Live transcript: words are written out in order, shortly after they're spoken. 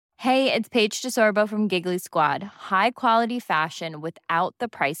Hey, it's Paige DeSorbo from Giggly Squad. High quality fashion without the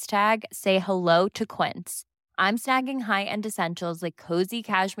price tag. Say hello to Quince. I'm snagging high-end essentials like cozy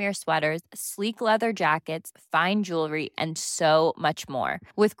cashmere sweaters, sleek leather jackets, fine jewelry, and so much more.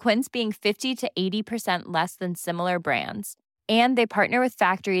 With Quince being 50 to 80% less than similar brands. And they partner with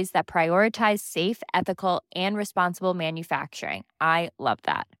factories that prioritize safe, ethical, and responsible manufacturing. I love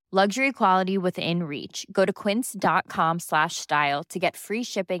that. Luxury quality within reach. Go to quince.com/style to get free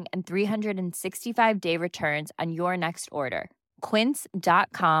shipping and 365-day returns on your next order.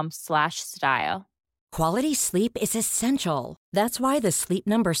 Quince.com/style. Quality sleep is essential. That's why the Sleep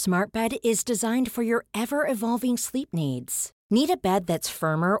Number Smart Bed is designed for your ever-evolving sleep needs. Need a bed that's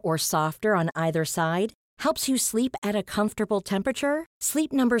firmer or softer on either side? Helps you sleep at a comfortable temperature?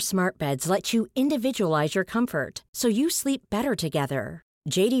 Sleep Number Smart Beds let you individualize your comfort, so you sleep better together.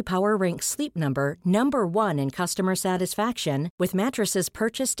 J.D. Power ranks Sleep Number number 1 in customer satisfaction with mattresses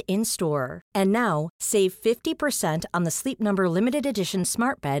purchased in-store. And now, save 50% on the Sleep Number Limited Edition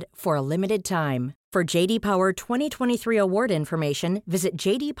Smart Bed for a limited time. For J.D. Power 2023 award information, visit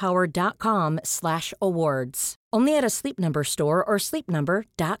jdpower.com/awards. Only at a Sleep Number store or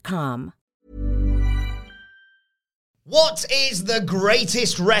sleepnumber.com. What is the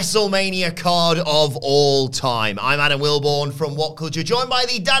greatest WrestleMania card of all time? I'm Adam Wilborn from What Culture, joined by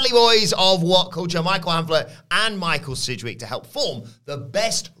the Dudley Boys of What Culture, Michael Hamflett and Michael Sidgwick, to help form the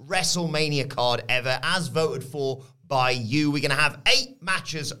best WrestleMania card ever, as voted for by you. We're going to have 8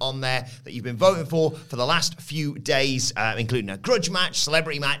 matches on there that you've been voting for the last few days, including a grudge match,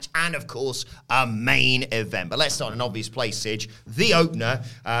 celebrity match, and, of course, a main event. But let's start in an obvious place, Sidge. The opener,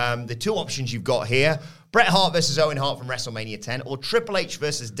 the 2 options you've got here: Bret Hart versus Owen Hart from WrestleMania 10, or Triple H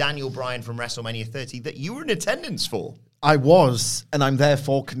versus Daniel Bryan from WrestleMania 30 that you were in attendance for. I was, and I'm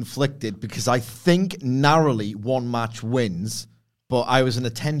therefore conflicted because I think narrowly one match wins, but I was in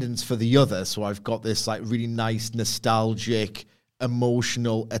attendance for the other, so I've got this like really nice, nostalgic,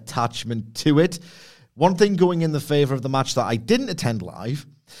 emotional attachment to it. One thing going in the favor of the match that I didn't attend live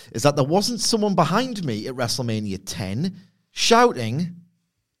is that there wasn't someone behind me at WrestleMania 10 shouting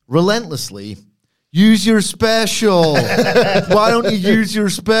relentlessly, "Use your special. Why don't you use your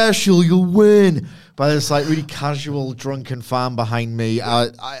special? You'll win." By this like really casual, drunken fan behind me.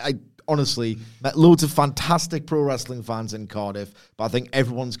 I honestly met loads of fantastic pro wrestling fans in Cardiff, but I think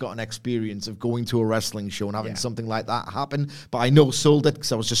everyone's got an experience of going to a wrestling show and having something like that happen. But I know sold it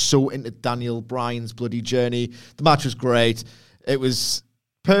because I was just so into Daniel Bryan's bloody journey. The match was great. It was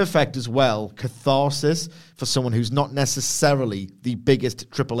perfect as well. Catharsis for someone who's not necessarily the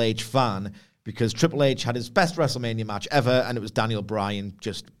biggest Triple H fan, because Triple H had his best WrestleMania match ever, and it was Daniel Bryan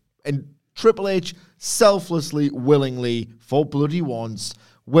and Triple H selflessly, willingly, for bloody once,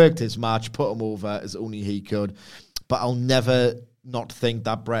 worked his match, put him over as only he could. But I'll never not think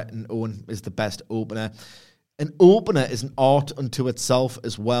that Bret and Owen is the best opener. An opener is an art unto itself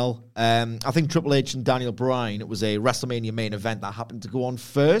as well. I think Triple H and Daniel Bryan, it was a WrestleMania main event that happened to go on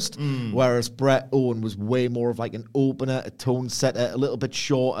first, whereas Bret Owen was way more of like an opener, a tone setter, a little bit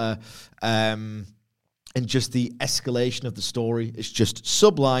shorter, and just the escalation of the story is just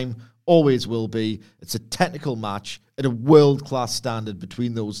sublime, always will be. It's a technical match at a world-class standard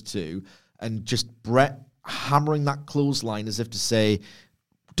between those two, and just Bret hammering that clothesline as if to say,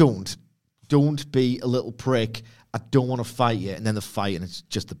 don't be a little prick. I don't want to fight you. And then the fight, and it's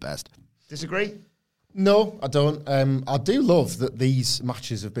just the best. Disagree? No, I don't. I do love that these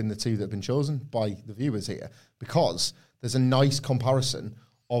matches have been the 2 that have been chosen by the viewers here, because there's a nice comparison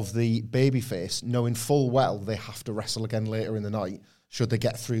of the babyface knowing full well they have to wrestle again later in the night should they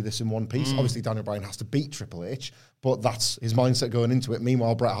get through this in one piece. Obviously, Daniel Bryan has to beat Triple H, but that's his mindset going into it.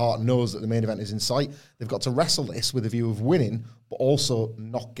 Meanwhile, Bret Hart knows that the main event is in sight. They've got to wrestle this with a view of winning, but also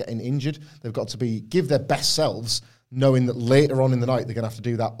not getting injured. They've got to give their best selves, knowing that later on in the night they're going to have to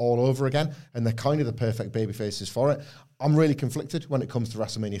do that all over again, and they're kind of the perfect baby faces for it. I'm really conflicted when it comes to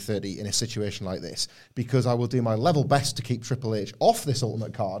WrestleMania 30 in a situation like this, because I will do my level best to keep Triple H off this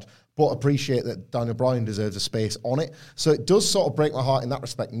Ultimate card, but appreciate that Daniel Bryan deserves a space on it. So it does sort of break my heart in that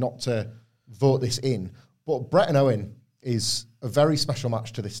respect not to vote this in. But Bret and Owen is a very special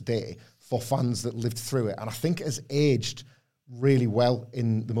match to this day for fans that lived through it, and I think it has aged really well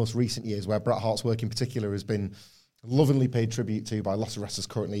in the most recent years, where Bret Hart's work in particular has been lovingly paid tribute to by lots of wrestlers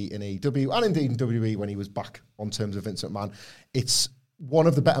currently in AEW and indeed in WWE when he was back on terms of Vince McMahon. It's one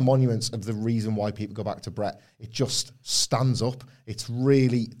of the better monuments of the reason why people go back to Bret. It just stands up. It's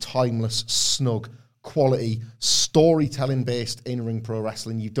really timeless, snug, quality, storytelling-based in-ring pro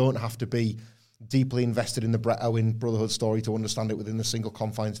wrestling. You don't have to be deeply invested in the Bret Owen Brotherhood story to understand it within the single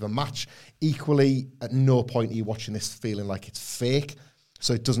confines of a match. Equally, at no point are you watching this feeling like it's fake.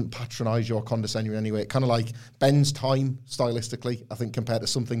 so it doesn't patronise you or condescend you in any way. It kind of like bends time stylistically, I think, compared to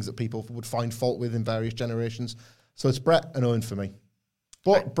some things that people would find fault with in various generations. So it's Bret and Owen for me.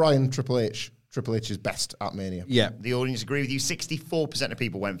 But Brian, Triple H is best at Mania. Yeah. The audience agree with you. 64% of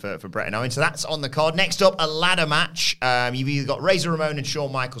people went for Bret and Owen. So that's on the card. Next up, a ladder match. You've either got Razor Ramon and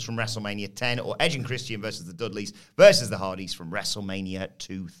Shawn Michaels from WrestleMania 10 or Edge and Christian versus the Dudleys versus the Hardys from WrestleMania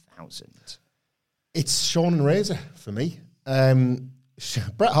 2000. It's Shawn and Razor for me.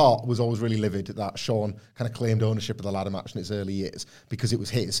 Bret Hart was always really livid that Shawn kind of claimed ownership of the ladder match in its early years because it was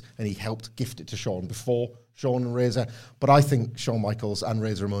his and he helped gift it to Shawn before Shawn and Razor. But I think Shawn Michaels and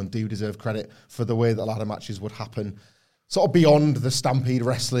Razor Ramon do deserve credit for the way that ladder matches would happen, sort of beyond the Stampede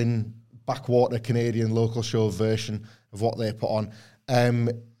Wrestling backwater Canadian local show version of what they put on.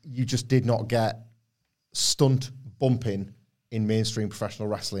 You just did not get stunt bumping in mainstream professional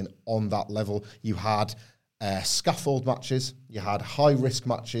wrestling on that level. You had scaffold matches, you had high-risk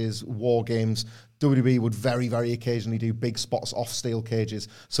matches, war games. WWE would very, very occasionally do big spots off steel cages.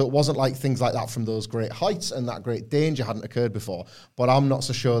 So it wasn't like things like that from those great heights and that great danger hadn't occurred before. But I'm not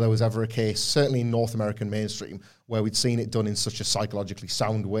so sure there was ever a case, certainly in North American mainstream, where we'd seen it done in such a psychologically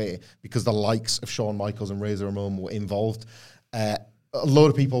sound way because the likes of Shawn Michaels and Razor Ramon were involved. A load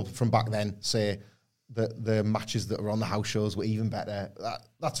of people from back then say that the matches that were on the house shows were even better.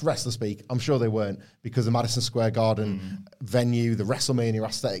 That's wrestler speak. I'm sure they weren't, because the Madison Square Garden venue, the WrestleMania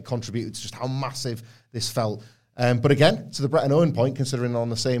aesthetic contributed to just how massive this felt. But again, to the Bret and Owen point, considering on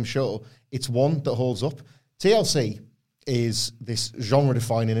the same show, it's one that holds up. TLC is this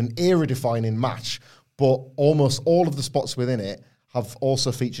genre-defining and era-defining match, but almost all of the spots within it have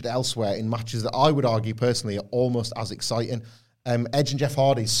also featured elsewhere in matches that I would argue personally are almost as exciting. Edge and Jeff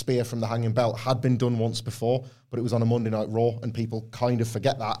Hardy's spear from the hanging belt had been done once before, but it was on a Monday Night Raw, and people kind of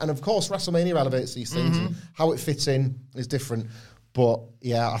forget that. And of course, WrestleMania elevates these things, and how it fits in is different. But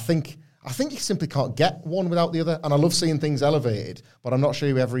yeah, I think you simply can't get one without the other. And I love seeing things elevated, but I'm not sure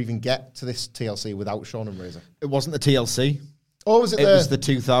you ever even get to this TLC without Shawn and Razor. It wasn't the TLC. Oh, was it? It was the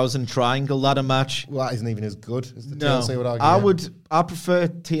 2000 Triangle ladder match. Well, that isn't even as good as the TLC, would argue. I prefer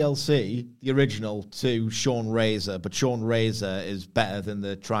TLC, the original, to Shawn Razor, but Shawn Razor is better than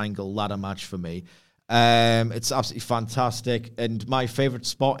the Triangle ladder match for me. It's absolutely fantastic, and my favourite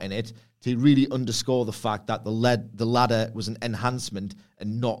spot in it, to really underscore the fact that the ladder was an enhancement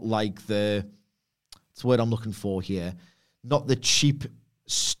and not like that's the word I'm looking for here, not the cheap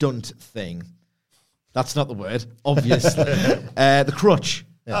stunt thing. That's not the word, obviously. The crutch.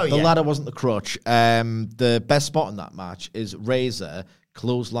 Yeah. The ladder wasn't the crutch. The best spot in that match is Razor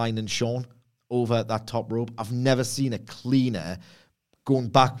clotheslining Shawn over that top rope. I've never seen a cleaner going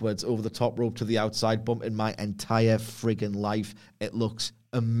backwards over the top rope to the outside bump in my entire friggin' life. It looks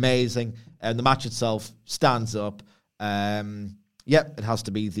amazing. And the match itself stands up. Yep, it has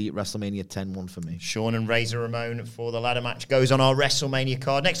to be the WrestleMania 10 one for me. Shawn and Razor Ramon for the ladder match goes on our WrestleMania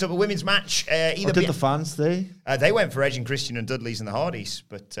card. Next up, a women's match. What did the fans say? They went for Edge and Christian and Dudleys and the Hardys,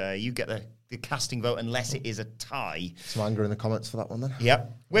 but you get the casting vote unless it is a tie. Some anger in the comments for that one then.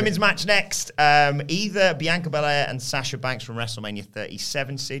 Yep. Women's match next. Either Bianca Belair and Sasha Banks from WrestleMania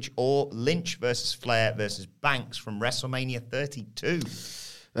 37, Sidge, or Lynch versus Flair versus Banks from WrestleMania 32.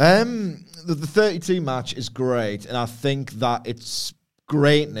 The 32 match is great, and I think that its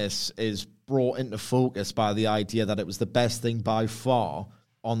greatness is brought into focus by the idea that it was the best thing by far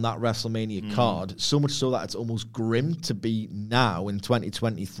on that WrestleMania card, so much so that it's almost grim to be now in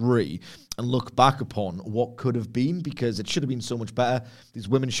 2023 and look back upon what could have been, because it should have been so much better. These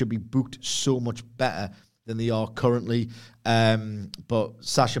women should be booked so much better than they are currently. But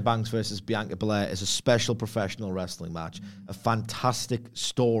Sasha Banks versus Bianca Belair is a special professional wrestling match. A fantastic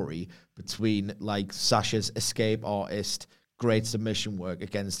story between like Sasha's escape artist, great submission work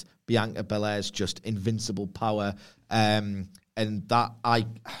against Bianca Belair's just invincible power. And that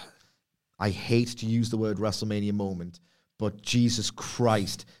I hate to use the word WrestleMania moment, but Jesus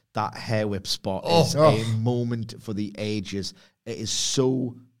Christ, that hair whip spot is a moment for the ages. It is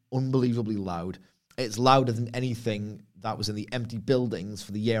so unbelievably loud. It's louder than anything that was in the empty buildings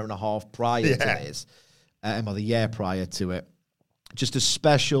for the year and a half prior to this, or the year prior to it. Just a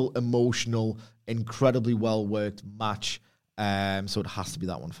special, emotional, incredibly well-worked match. So it has to be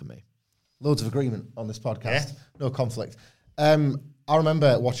that one for me. Loads of agreement on this podcast. No conflict. I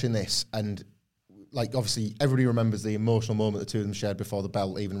remember watching this, and like obviously everybody remembers the emotional moment the two of them shared before the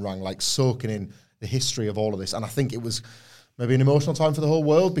bell even rang, like soaking in the history of all of this. And I think it was maybe an emotional time for the whole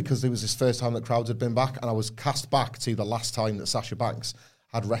world, because it was this first time that crowds had been back, and I was cast back to the last time that Sasha Banks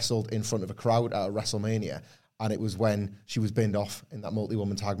had wrestled in front of a crowd at a WrestleMania. And it was when she was binned off in that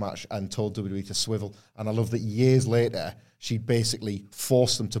multi-woman tag match and told WWE to swivel. And I love that years later, she basically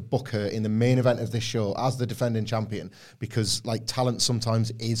forced them to book her in the main event of this show as the defending champion, because like talent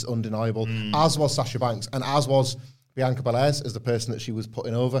sometimes is undeniable, as was Sasha Banks and as was Bianca Belair as the person that she was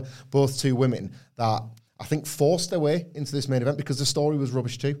putting over. Both two women that I think forced their way into this main event because the story was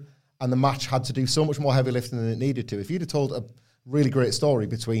rubbish too. And the match had to do so much more heavy lifting than it needed to. If you'd have told a really great story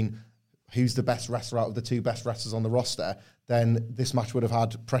between who's the best wrestler out of the two best wrestlers on the roster, then this match would have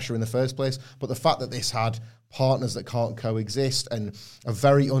had pressure in the first place. But the fact that this had partners that can't coexist and a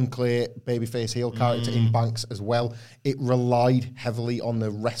very unclear babyface heel character in Banks as well, it relied heavily on the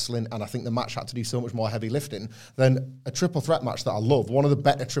wrestling, and I think the match had to do so much more heavy lifting than a triple threat match that I love. One of the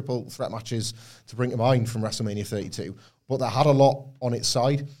better triple threat matches to bring to mind from WrestleMania 32, but that had a lot on its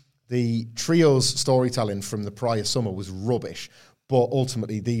side. The trio's storytelling from the prior summer was rubbish, but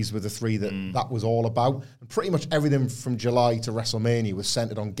ultimately these were the three that was all about. And pretty much everything from July to WrestleMania was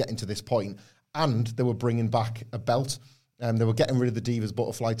centered on getting to this point, and they were bringing back a belt. They were getting rid of the Divas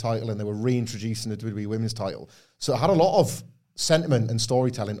Butterfly title, and they were reintroducing the WWE Women's title. So it had a lot of sentiment and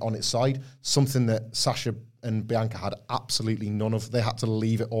storytelling on its side, something that Sasha and Bianca had absolutely none of. They had to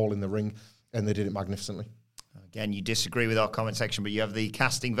leave it all in the ring, and they did it magnificently. Again, you disagree with our comment section, but you have the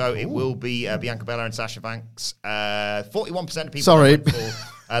casting vote. It will be Bianca Belair and Sasha Banks. 41% of people went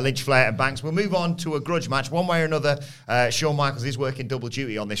for Lynch Flair and Banks. We'll move on to a grudge match. One way or another, Shawn Michaels is working double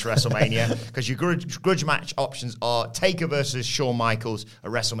duty on this WrestleMania because your grudge match options are Taker versus Shawn Michaels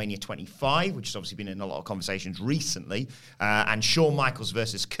at WrestleMania 25, which has obviously been in a lot of conversations recently, and Shawn Michaels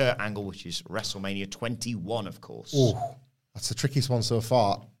versus Kurt Angle, which is WrestleMania 21, of course. Oh, that's the trickiest one so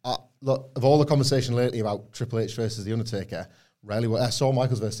far. Look, of all the conversation lately about Triple H versus The Undertaker, Shawn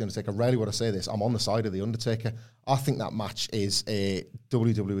Michaels versus The Undertaker, rarely would I say this. I'm on the side of The Undertaker. I think that match is a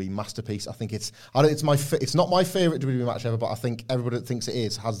WWE masterpiece. I think it's not my favourite WWE match ever, but I think everybody that thinks it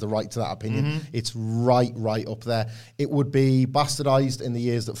is has the right to that opinion. It's right up there. It would be bastardised in the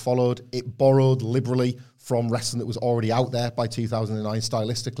years that followed. It borrowed liberally from wrestling that was already out there by 2009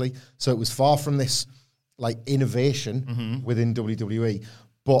 stylistically. So it was far from this like innovation within WWE.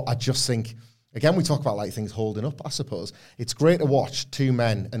 But I just think, again, we talk about like things holding up, I suppose. It's great to watch two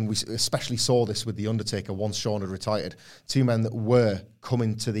men, and we especially saw this with The Undertaker once Shawn had retired, two men that were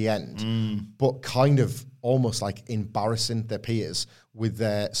coming to the end, but kind of almost like embarrassing their peers with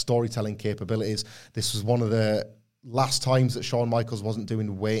their storytelling capabilities. This was one of the last times that Shawn Michaels wasn't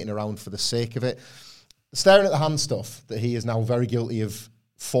doing waiting around for the sake of it. Staring at the hand stuff that he is now very guilty of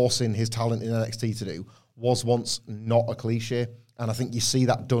forcing his talent in NXT to do was once not a cliche. And I think you see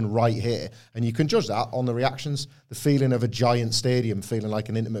that done right here. And you can judge that on the reactions, the feeling of a giant stadium feeling like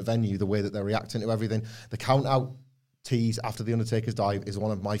an intimate venue, the way that they're reacting to everything. The count-out tease after The Undertaker's dive is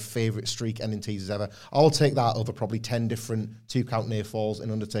one of my favourite streak-ending teases ever. I'll take that over probably 10 different two-count near falls in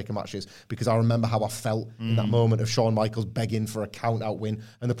Undertaker matches, because I remember how I felt in that moment of Shawn Michaels begging for a count-out win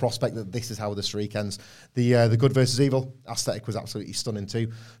and the prospect that this is how the streak ends. The good versus evil aesthetic was absolutely stunning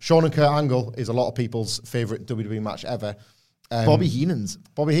too. Shawn and Kurt Angle is a lot of people's favourite WWE match ever. Bobby Heenan's.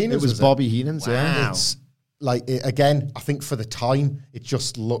 It was Bobby Heenan's, yeah. It's like, again, I think for the time, it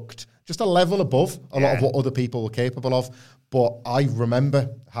just looked just a level above a lot of what other people were capable of. But I remember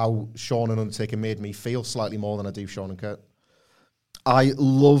how Shawn and Undertaker made me feel slightly more than I do Shawn and Kurt. I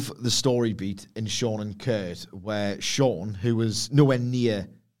love the story beat in Shawn and Kurt, where Shawn, who was nowhere near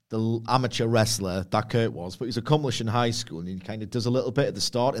the amateur wrestler that Kurt was, but he's accomplished in high school, and he kind of does a little bit at the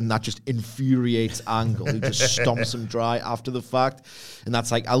start, and that just infuriates Angle, who just stomps him dry after the fact. And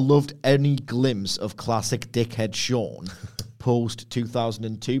that's like, I loved any glimpse of classic dickhead Shawn post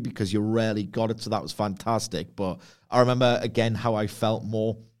 2002, because you rarely got it, so that was fantastic. But I remember, again, how I felt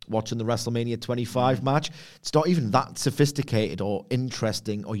more watching the WrestleMania 25 match. It's not even that sophisticated or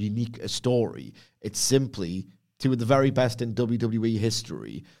interesting or unique a story. It's simply two of the very best in WWE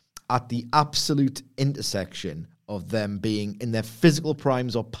history at the absolute intersection of them being in their physical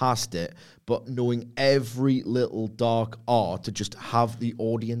primes or past it, but knowing every little dark art to just have the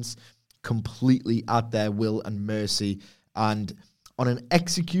audience completely at their will and mercy. And on an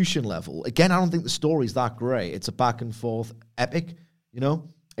execution level, again, I don't think the story's that great. It's a back and forth epic, you know?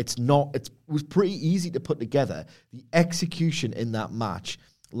 It was pretty easy to put together. The execution in that match,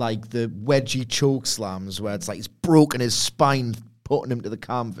 like the wedgie choke slams where it's like he's broken his spine putting him to the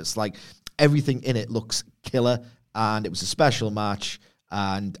canvas. Like, everything in it looks killer, and it was a special match,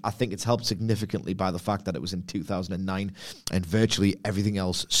 and I think it's helped significantly by the fact that it was in 2009 and virtually everything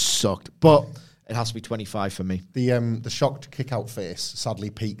else sucked. But it has to be 25 for me. The shocked kick-out face sadly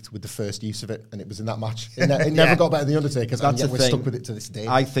peaked with the first use of it, and it was in that match. It never got better than The Undertaker's, and yet we're stuck with it to this day.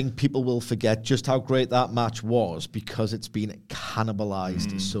 I think people will forget just how great that match was because it's been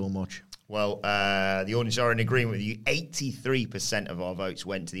cannibalized so much. Well, the audience are in agreement with you. 83% of our votes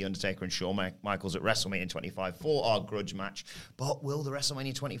went to The Undertaker and Shawn Michaels at WrestleMania 25 for our grudge match. But will the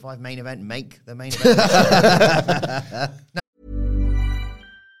WrestleMania 25 main event make the main event?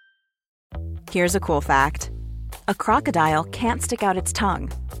 Here's a cool fact. A crocodile can't stick out its tongue.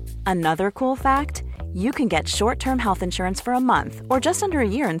 Another cool fact, you can get short-term health insurance for a month or just under a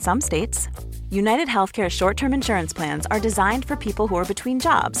year in some states. United Healthcare short-term insurance plans are designed for people who are between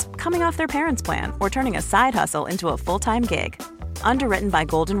jobs, coming off their parents' plan, or turning a side hustle into a full-time gig. Underwritten by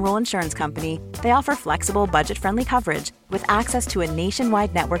Golden Rule Insurance Company, they offer flexible, budget-friendly coverage with access to a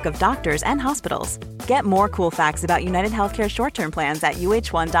nationwide network of doctors and hospitals. Get more cool facts about United Healthcare short-term plans at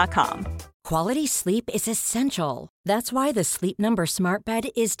uh1.com. Quality sleep is essential. That's why the Sleep Number Smart Bed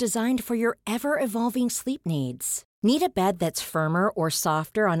is designed for your ever-evolving sleep needs. Need a bed that's firmer or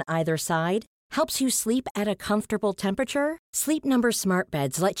softer on either side? Helps you sleep at a comfortable temperature? Sleep Number Smart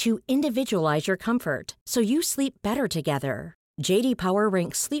Beds let you individualize your comfort so you sleep better together. J.D. Power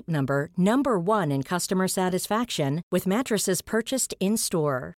ranks Sleep Number number 1 in customer satisfaction with mattresses purchased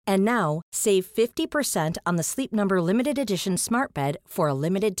in-store. And now, save 50% on the Sleep Number Limited Edition Smart Bed for a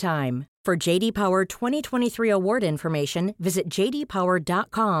limited time. For J.D. Power 2023 award information, visit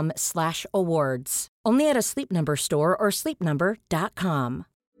jdpower.com/awards. Only at a Sleep Number store or sleepnumber.com.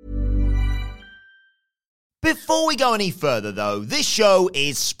 Before we go any further, though, this show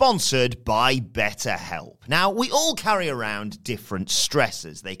is sponsored by BetterHelp. Now, we all carry around different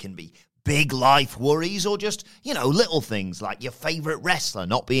stressors. They can be big life worries or just, little things like your favorite wrestler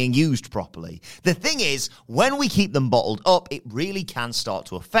not being used properly. The thing is, when we keep them bottled up, it really can start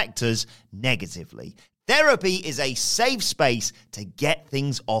to affect us negatively. Therapy is a safe space to get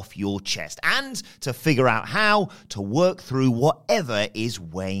things off your chest and to figure out how to work through whatever is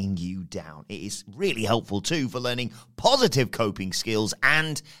weighing you down. It is really helpful too for learning positive coping skills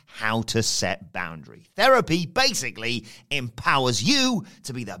and how to set boundaries. Therapy basically empowers you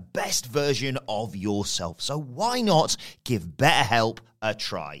to be the best version of yourself. So why not give BetterHelp a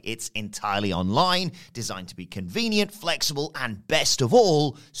try? It's entirely online, designed to be convenient, flexible, and best of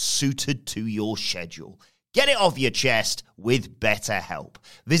all, suited to your schedule. Get it off your chest with BetterHelp.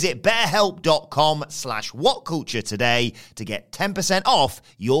 Visit betterhelp.com/whatculture today to get 10% off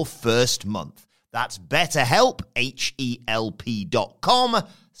your first month. That's BetterHelp,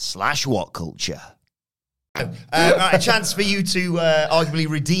 HELP.com/whatculture. A chance for you to arguably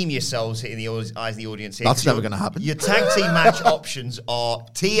redeem yourselves in the eyes of the audience here. That's never going to happen. Your tag team match options are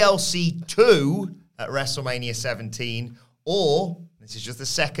TLC 2 at WrestleMania 17, or this is just the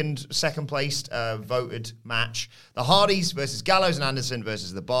second placed voted match, the Hardys versus Gallows and Anderson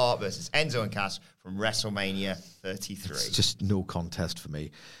versus The Bar versus Enzo and Cass from WrestleMania 33. It's just no contest for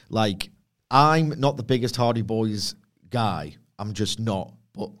me. Like, I'm not the biggest Hardy Boys guy. I'm just not.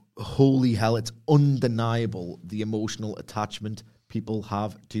 But holy hell, it's undeniable the emotional attachment people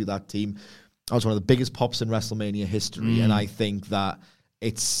have to that team. That was one of the biggest pops in WrestleMania history, and I think that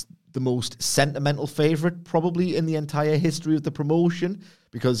it's the most sentimental favorite probably in the entire history of the promotion,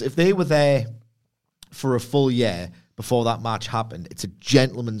 because if they were there for a full year before that match happened, it's a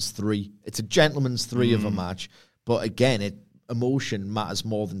gentleman's three. It's a gentleman's three of a match. But again, emotion matters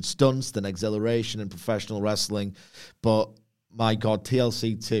more than stunts, than exhilaration in professional wrestling. But my God,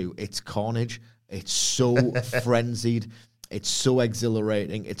 TLC 2, it's carnage. It's so frenzied. It's so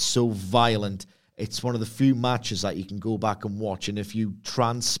exhilarating. It's so violent. It's one of the few matches that you can go back and watch. And if you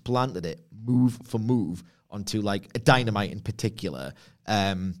transplanted it move for move onto like a Dynamite in particular,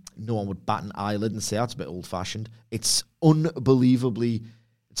 no one would bat an eyelid and say that's a bit old-fashioned. It's unbelievably...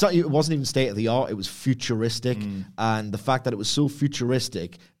 It wasn't even state-of-the-art. It was futuristic. And the fact that it was so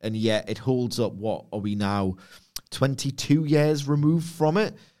futuristic and yet it holds up, what are we now, 22 years removed from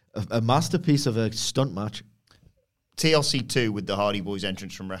it? A masterpiece of a stunt match. TLC 2 with the Hardy Boys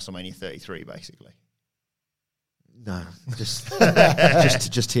entrance from WrestleMania 33, basically. No, just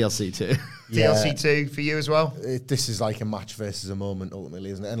TLC 2. TLC 2 for you as well? This is like a match versus a moment, ultimately,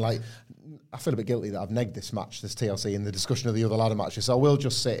 isn't it? And like, I feel a bit guilty that I've negged this match, this TLC, in the discussion of the other ladder matches. So I will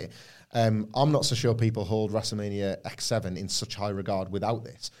just say, I'm not so sure people hold WrestleMania X7 in such high regard without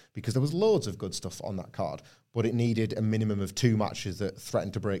this, because there was loads of good stuff on that card, but it needed a minimum of 2 matches that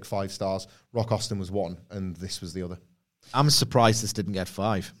threatened to break 5 stars. Rock Austin was one, and this was the other. I'm surprised this didn't get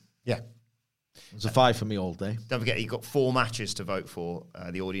 5. Yeah. It was a 5 for me all day. Don't forget, you've got 4 matches to vote for.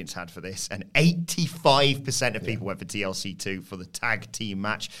 The audience had for this, and 85% of people went for TLC 2 for the tag team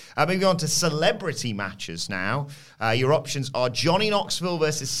match. Moving on to celebrity matches now. Your options are Johnny Knoxville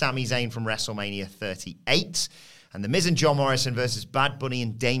versus Sami Zayn from WrestleMania 38, and The Miz and John Morrison versus Bad Bunny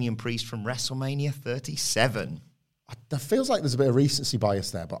and Damian Priest from WrestleMania 37. There feels like there's a bit of recency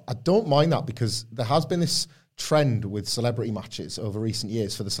bias there, but I don't mind that because there has been this trend with celebrity matches over recent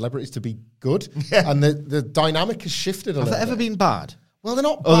years for the celebrities to be good, and the dynamic has shifted a little bit. Have they ever been bad? Well, they're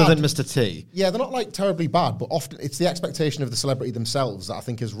not bad. Other than Mr. T? Yeah, they're not like terribly bad, but often it's the expectation of the celebrity themselves that I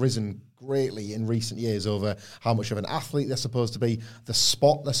think has risen greatly in recent years over how much of an athlete they're supposed to be, the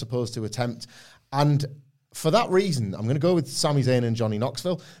spot they're supposed to attempt. And for that reason, I'm going to go with Sami Zayn and Johnny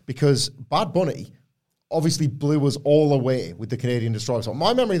Knoxville, because Bad Bunny obviously blew us all away with the Canadian Destroyer. So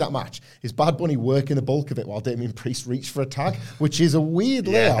my memory of that match is Bad Bunny working the bulk of it while Damian Priest reached for a tag, which is a weird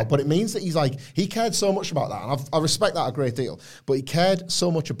layout, but it means that he cared so much about that, and I respect that a great deal, but he cared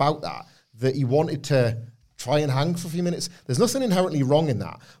so much about that he wanted to try and hang for a few minutes. There's nothing inherently wrong in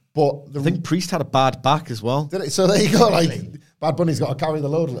that, but I think Priest had a bad back as well. Did it? So there you go, Bad Bunny's got to carry the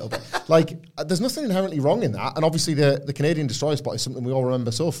load a little bit. There's nothing inherently wrong in that. And obviously the Canadian Destroyer spot is something we all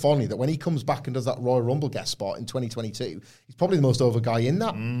remember so fondly, that when he comes back and does that Royal Rumble guest spot in 2022, he's probably the most over guy in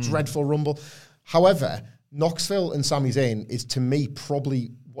that dreadful Rumble. However, Knoxville and Sami Zayn is, to me,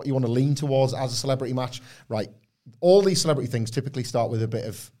 probably what you want to lean towards as a celebrity match. Right. All these celebrity things typically start with a bit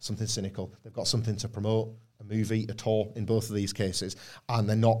of something cynical. They've got something to promote, a movie, a tour in both of these cases, and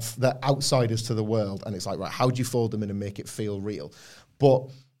they're outsiders to the world, and it's like, right, how do you fold them in and make it feel real? But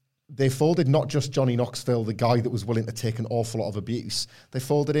they folded not just Johnny Knoxville, the guy that was willing to take an awful lot of abuse, they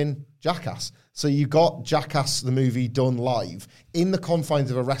folded in Jackass. So you got Jackass, the movie, done live in the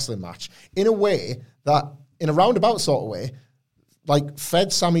confines of a wrestling match in a way that, in a roundabout sort of way,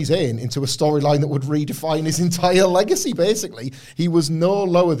 fed Sami Zayn into a storyline that would redefine his entire legacy, basically. He was no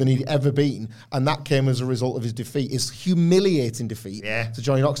lower than he'd ever been, and that came as a result of his defeat, his humiliating defeat to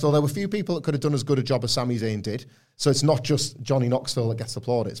Johnny Knoxville. There were few people that could have done as good a job as Sami Zayn did, so it's not just Johnny Knoxville that gets the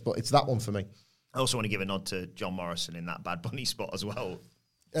plaudits, but it's that one for me. I also want to give a nod to John Morrison in that Bad Bunny spot as well.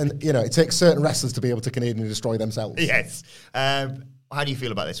 And, it takes certain wrestlers to be able to Canadian destroy themselves. Yes. How do you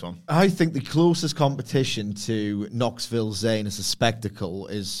feel about this one? I think the closest competition to Knoxville Zayn as a spectacle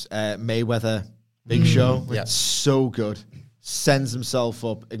is Mayweather Big Show. It's so good. Sends himself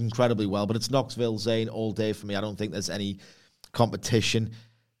up incredibly well, but it's Knoxville Zayn all day for me. I don't think there's any competition.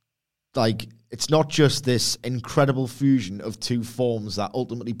 It's not just this incredible fusion of two forms that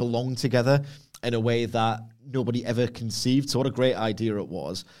ultimately belong together in a way that nobody ever conceived. So what a great idea it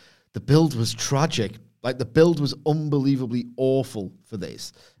was. The build was tragic. The build was unbelievably awful for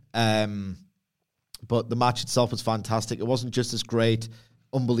this. But the match itself was fantastic. It wasn't just this great,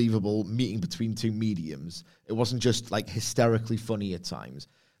 unbelievable meeting between two mediums. It wasn't just, hysterically funny at times.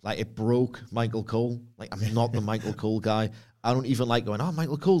 It broke Michael Cole. I'm not the Michael Cole guy. I don't even like going,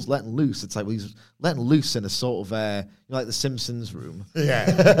 Michael Cole's letting loose. It's he's letting loose in a sort of, like the Simpsons room. Yeah.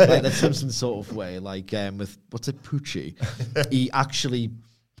 Like the Simpsons sort of way. With, what's it, Poochie? He actually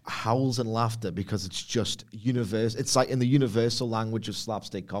howls in laughter because it's just universal. It's in the universal language of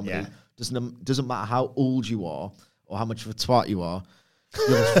slapstick comedy. Yeah. Doesn't matter how old you are or how much of a twat you are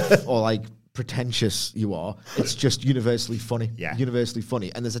or pretentious you are. It's just universally funny. Yeah. Universally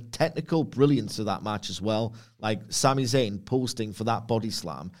funny. And there's a technical brilliance to that match as well. Sami Zayn posting for that body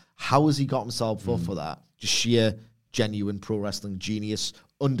slam. How has he got himself up for that? Just sheer, genuine pro wrestling genius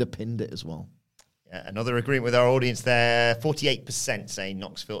underpinned it as well. Another agreement with our audience there. 48% saying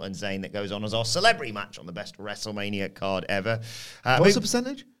Knoxville and Zayn. That goes on as our celebrity match on the best WrestleMania card ever. What's the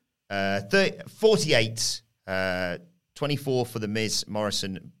percentage? 48. 24 for The Miz,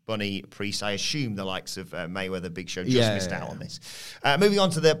 Morrison, Bunny, Priest. I assume the likes of Mayweather, Big Show just missed out on this. Moving on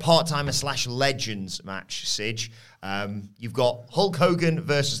to the part-timer / legends match, Sige. You've got Hulk Hogan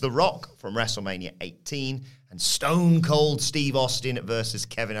versus The Rock from WrestleMania 18 and Stone Cold Steve Austin versus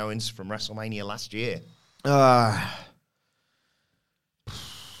Kevin Owens from WrestleMania last year.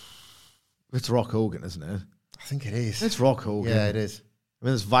 It's Rock Hogan, isn't it? I think it is. It's Rock Hogan. Yeah, it is. I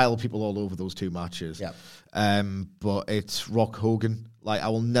mean, there's vile people all over those two matches. Yeah. But it's Rock Hogan. I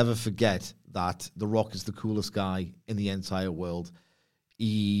will never forget that The Rock is the coolest guy in the entire world.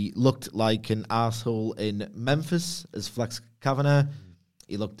 He looked like an asshole in Memphis as Flex Kavanaugh.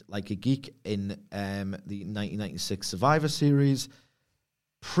 He looked like a geek in the 1996 Survivor Series.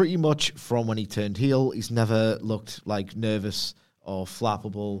 Pretty much from when he turned heel, he's never looked nervous or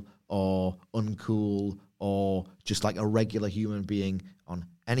flappable or uncool or just a regular human being on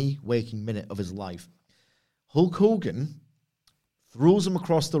any waking minute of his life. Hulk Hogan throws him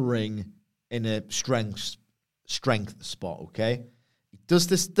across the ring in a strength spot, okay? He does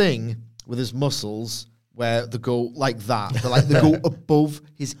this thing with his muscles where they go like that. They go above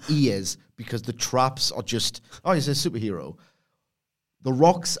his ears because the traps are just, he's a superhero. The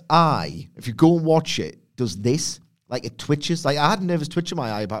Rock's eye, if you go and watch it, does this. Like, it twitches. Like, I had a nervous twitch in my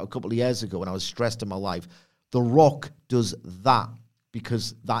eye about a couple of years ago when I was stressed in my life. The Rock does that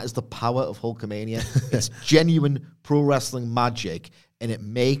because that is the power of Hulkamania. It's genuine pro wrestling magic, and it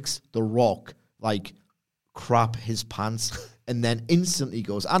makes The Rock, like, crap his pants and then instantly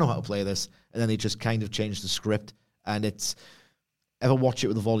goes, I know how to play this. And then they just kind of changed the script. And it's, ever watch it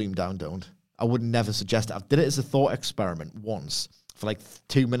with the volume down, don't. I would never suggest it. I did it as a thought experiment once for like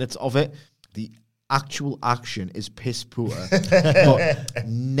 2 minutes of it. The actual action is piss poor, but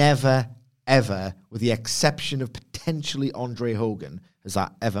never, ever, with the exception of potentially Andre Hogan, has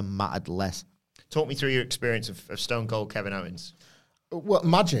that ever mattered less. Talk me through your experience of Stone Cold Kevin Owens. Well,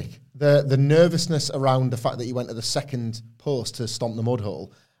 magic. The nervousness around the fact that he went to the second post to stomp the mud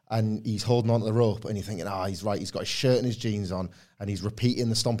hole and he's holding onto the rope and you're thinking, he's right, he's got his shirt and his jeans on and he's repeating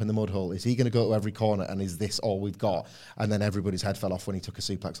the stomp in the mud hole. Is he going to go to every corner and is this all we've got? And then everybody's head fell off when he took a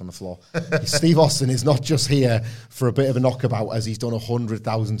suplex on the floor. Steve Austin is not just here for a bit of a knockabout as he's done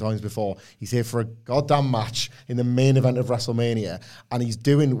 100,000 times before. He's here for a goddamn match in the main event of WrestleMania, and he's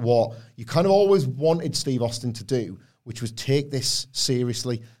doing what you kind of always wanted Steve Austin to do, which was take this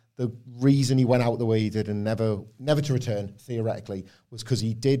seriously. The reason he went out the way he did and never to return, theoretically, was because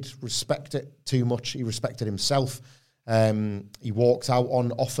he did respect it too much. He respected himself. He walked out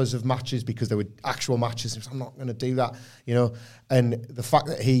on offers of matches because there were actual matches. He was, I'm not going to do that, you know. And the fact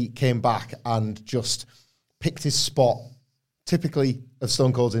that he came back and just picked his spot, typically of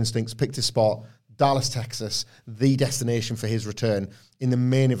Stone Cold's instincts, picked his spot, Dallas, Texas, the destination for his return in the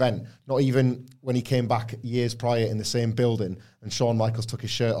main event. Not even when he came back years prior in the same building and Shawn Michaels took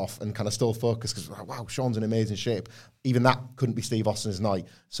his shirt off and kind of still focused because, wow, Shawn's in amazing shape. Even that couldn't be Steve Austin's night.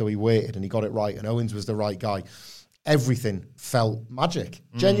 So he waited and he got it right and Owens was the right guy. Everything felt magic.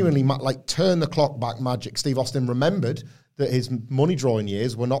 Genuinely, like turn the clock back magic. Steve Austin remembered that his money drawing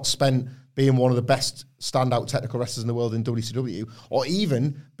years were not spent being one of the best standout technical wrestlers in the world in WCW, or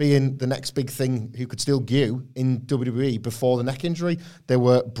even being the next big thing who could steal GU in WWE before the neck injury. They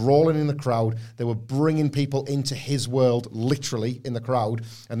were brawling in the crowd. They were bringing people into his world, literally in the crowd,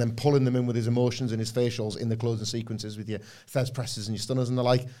 and then pulling them in with his emotions and his facials in the closing sequences with your Fez presses and your stunners and the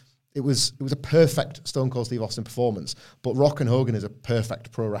like. It was a perfect Stone Cold Steve Austin performance, but Rock and Hogan is a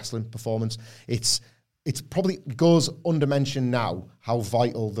perfect pro wrestling performance. It's probably goes undermentioned now how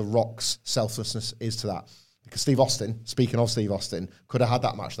vital The Rock's selflessness is to that. Because Steve Austin, speaking of Steve Austin, could have had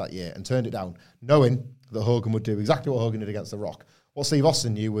that match that year and turned it down, knowing that Hogan would do exactly what Hogan did against The Rock. What Steve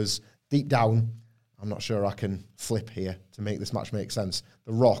Austin knew was, deep down, I'm not sure I can flip here to make this match make sense.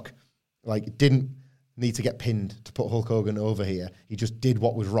 The Rock, didn't need to get pinned to put Hulk Hogan over here. He just did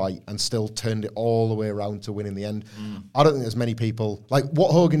what was right and still turned it all the way around to win in the end. I don't think there's many people,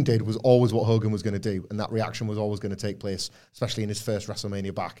 what Hogan did was always what Hogan was going to do, and that reaction was always going to take place, especially in his first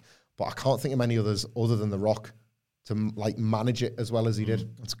WrestleMania back. But I can't think of many others other than The Rock to manage it as well as he did.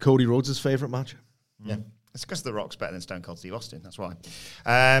 It's Cody Rhodes' favourite match. Yeah. It's because The Rock's better than Stone Cold Steve Austin, that's why.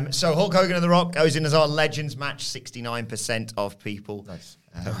 So Hulk Hogan and The Rock goes in as our Legends match. 69% of people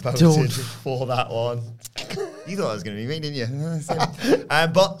voted for that one. You thought it was going to be me, didn't you?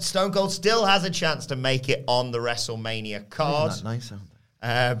 But Stone Cold still has a chance to make it on the WrestleMania card. Isn't that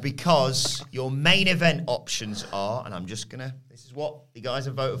nice? Because your main event options are, and I'm just going to, this is what the guys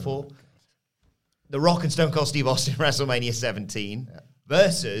have voted for, The Rock and Stone Cold Steve Austin WrestleMania 17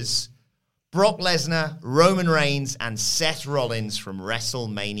 versus Brock Lesnar, Roman Reigns, and Seth Rollins from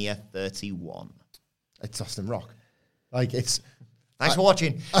WrestleMania 31. It's Austin Rock. Thanks for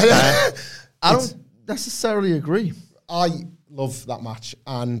watching. I don't necessarily agree. I love that match,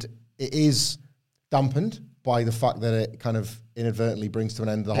 and it is dampened by the fact that it kind of inadvertently brings to an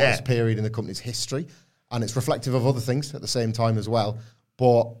end the hottest period in the company's history, and it's reflective of other things at the same time as well.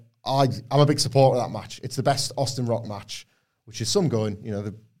 But I'm a big supporter of that match. It's the best Austin Rock match, which is some going,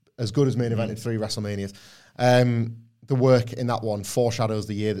 as good as main evented 3 WrestleManias. The work in that one foreshadows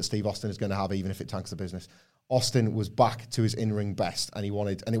the year that Steve Austin is going to have, even if it tanks the business. Austin was back to his in-ring best, and it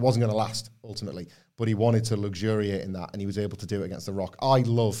wasn't going to last, ultimately, but he wanted to luxuriate in that, and he was able to do it against The Rock. I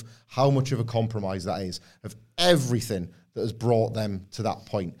love how much of a compromise that is, of everything that has brought them to that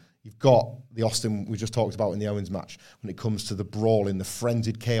point. You've got the Austin we just talked about in the Owens match, when it comes to the brawling, the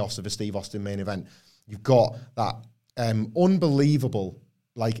frenzied chaos of a Steve Austin main event. You've got that unbelievable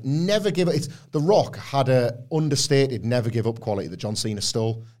Like, never give up. The Rock had a understated never give up quality that John Cena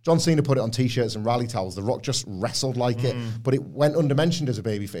stole. John Cena put it on T-shirts and rally towels. The Rock just wrestled like it, but it went undermentioned as a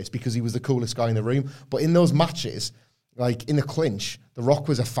babyface because he was the coolest guy in the room. But in those matches, like in the clinch, The Rock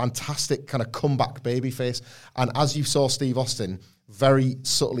was a fantastic kind of comeback babyface. And as you saw Steve Austin very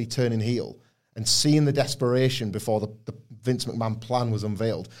subtly turning heel and seeing the desperation before the Vince McMahon plan was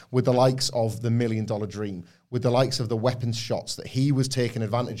unveiled, with the likes of the $1 Million Dream, with the likes of the weapons shots that he was taking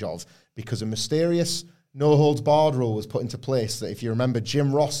advantage of because a mysterious no-holds-barred rule was put into place that, if you remember,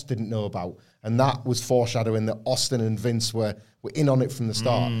 Jim Ross didn't know about. And that was foreshadowing that Austin and Vince were in on it from the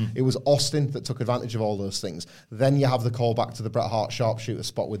start. It was Austin that took advantage of all those things. Then you have the call back to the Bret Hart sharpshooter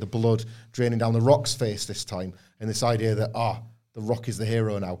spot with the blood draining down The Rock's face this time, and this idea that, The Rock is the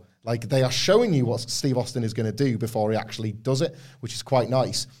hero now. Like, they are showing you what Steve Austin is going to do before he actually does it, which is quite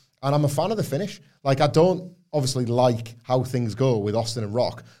nice. And I'm a fan of the finish. Like, I don't obviously like how things go with Austin and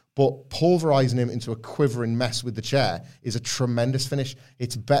Rock, but pulverizing him into a quivering mess with the chair is a tremendous finish.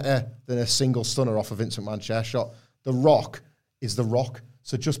 It's better than a single stunner off a Vince McMahon chair shot. The Rock is The Rock.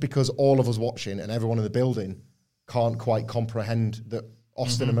 So just because all of us watching and everyone in the building can't quite comprehend that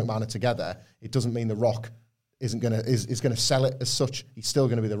Austin and McMahon are together, it doesn't mean The Rock is going to sell it as such. He's still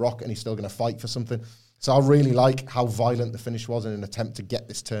going to be The Rock, and he's still going to fight for something. So I really like how violent the finish was in an attempt to get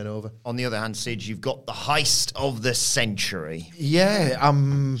this turnover. On the other hand, Sid, you've got the heist of the century. Yeah,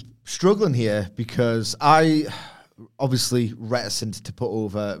 I'm struggling here because I obviously reticent to put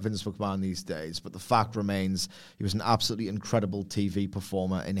over Vince McMahon these days, but the fact remains he was an absolutely incredible TV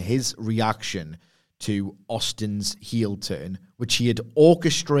performer, and his reaction to Austin's heel turn, which he had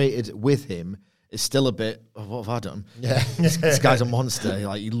orchestrated with him, is still a bit, what have I done? Yeah. This guy's a monster.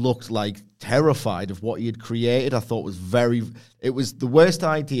 Like, he looked like terrified of what he had created. I thought it was the worst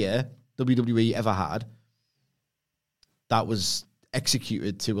idea WWE ever had. That was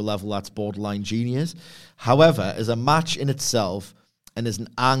executed to a level that's borderline genius. However, as a match in itself and as an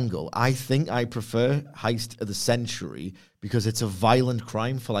angle, I think I prefer Heist of the Century because it's a violent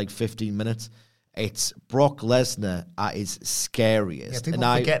crime for like 15 minutes. It's Brock Lesnar at his scariest. Yeah,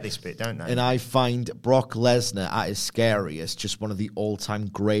 people forget this bit, don't they? And I find Brock Lesnar at his scariest just one of the all-time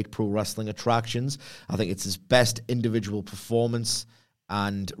great pro wrestling attractions. I think it's his best individual performance,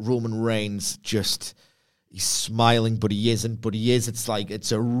 and Roman Reigns just... he's smiling, but he isn't. But he is.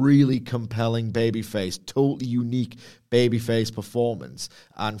 It's a really compelling babyface, totally unique babyface performance.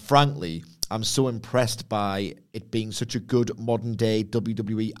 And frankly, I'm so impressed by it being such a good modern-day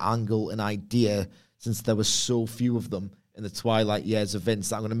WWE angle and idea, since there were so few of them in the twilight years of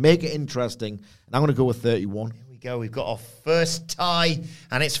Vince. I'm going to make it interesting, and I'm going to go with 31. Here we go. We've got our first tie,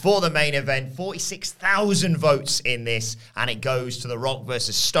 and it's for the main event. 46,000 votes in this, and it goes to The Rock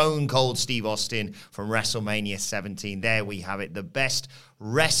versus Stone Cold Steve Austin from WrestleMania 17. There we have it, the best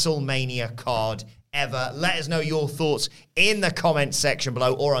WrestleMania card ever. Let us know your thoughts in the comments section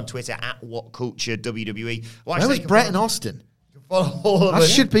below or on Twitter at WhatCultureWWE. Where was Bret and Austin? Follow all of That it.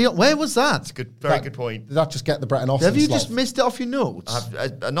 should be... Where was that? That's a good, very good point. Did that just get the Bret and Austin Have you slot? just missed it off your notes?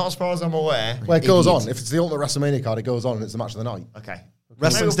 Not as far as I'm aware. Well, it goes Idiot. on. If it's the ultimate WrestleMania card, it goes on and it's the match of the night. Okay.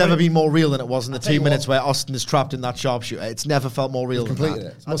 Wrestling's Maybe we'll never put it- been more real than it was in the I'll tell 2 you minutes what. where Austin is trapped in that sharpshooter. It's never felt more real than Completed that.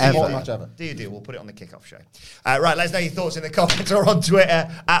 it. It's the most Ever. important match ever. Do. We'll put it on the kickoff show. Right, let us know your thoughts in the comments or on Twitter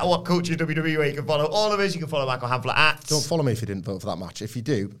at WhatCultureWWE. You can follow all of us. You can follow Michael Hamflett at... Don't follow me if you didn't vote for that match. If you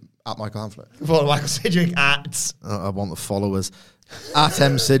do, at Michael Hamflett. You can follow Michael Sidgwick at... I want the followers. At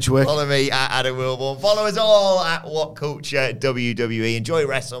M. Sidgwick. Follow me at Adam Wilborn. Follow us all at WhatCultureWWE. Enjoy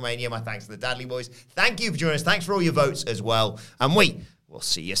WrestleMania. My thanks to the Dudley Boys. Thank you for joining us. Thanks for all your votes as well. And we will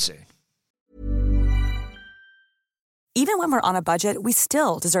see you soon. Even when we're on a budget, we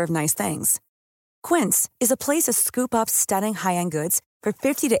still deserve nice things. Quince is a place to scoop up stunning high-end goods for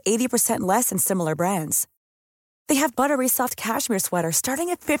 50 to 80% less than similar brands. They have buttery soft cashmere sweaters starting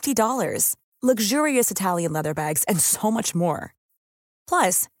at $50, luxurious Italian leather bags, and so much more.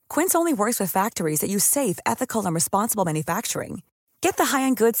 Plus, Quince only works with factories that use safe, ethical, and responsible manufacturing. Get the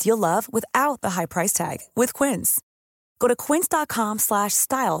high-end goods you'll love without the high price tag with Quince. Go to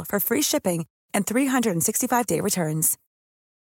quince.com/style for free shipping and 365-day returns.